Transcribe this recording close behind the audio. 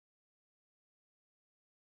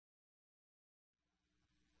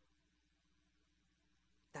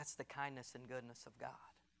That's the kindness and goodness of God.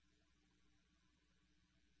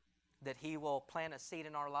 That He will plant a seed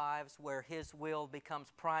in our lives where His will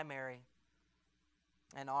becomes primary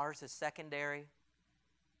and ours is secondary,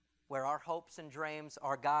 where our hopes and dreams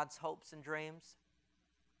are God's hopes and dreams,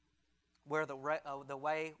 where the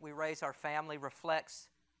way we raise our family reflects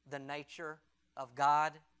the nature of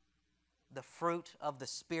God, the fruit of the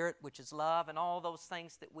Spirit, which is love, and all those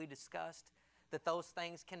things that we discussed, that those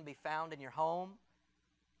things can be found in your home.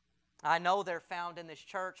 I know they're found in this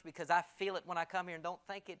church because I feel it when I come here, and don't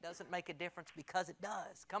think it doesn't make a difference, because it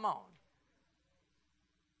does. Come on.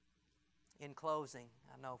 In closing,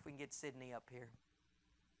 I know if we can get Sydney up here,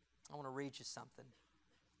 I want to read you something.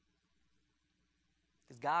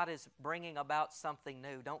 Because God is bringing about something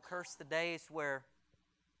new. Don't curse the days where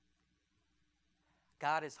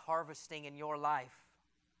God is harvesting in your life.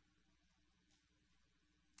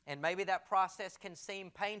 And maybe that process can seem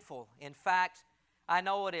painful. In fact, I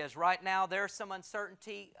know it is. Right now, there's some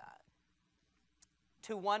uncertainty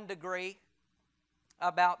to one degree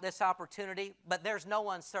about this opportunity, but there's no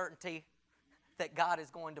uncertainty that God is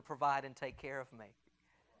going to provide and take care of me.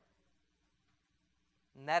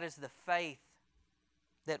 And that is the faith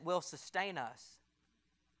that will sustain us.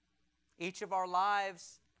 Each of our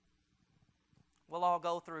lives, we'll all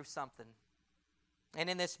go through something. And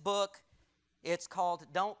in this book, it's called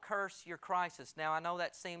Don't Curse Your Crisis. Now, I know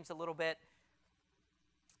that seems a little bit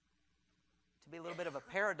of a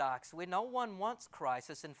paradox. No one wants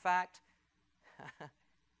crisis. In fact,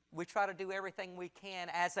 we try to do everything we can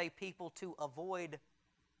as a people to avoid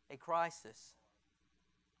a crisis.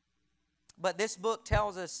 But this book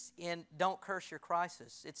tells us in Don't Curse Your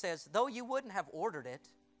Crisis, it says, though you wouldn't have ordered it,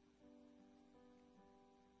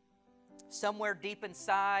 somewhere deep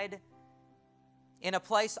inside, in a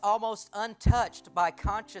place almost untouched by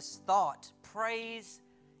conscious thought, praise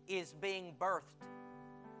is being birthed.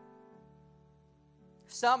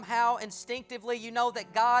 Somehow, instinctively, you know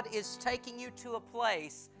that God is taking you to a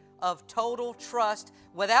place of total trust,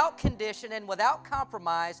 without condition and without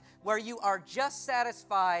compromise, where you are just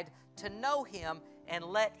satisfied to know Him and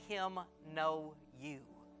let Him know you.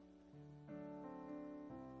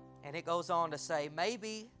 And it goes on to say,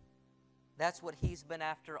 maybe that's what He's been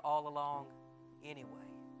after all along anyway.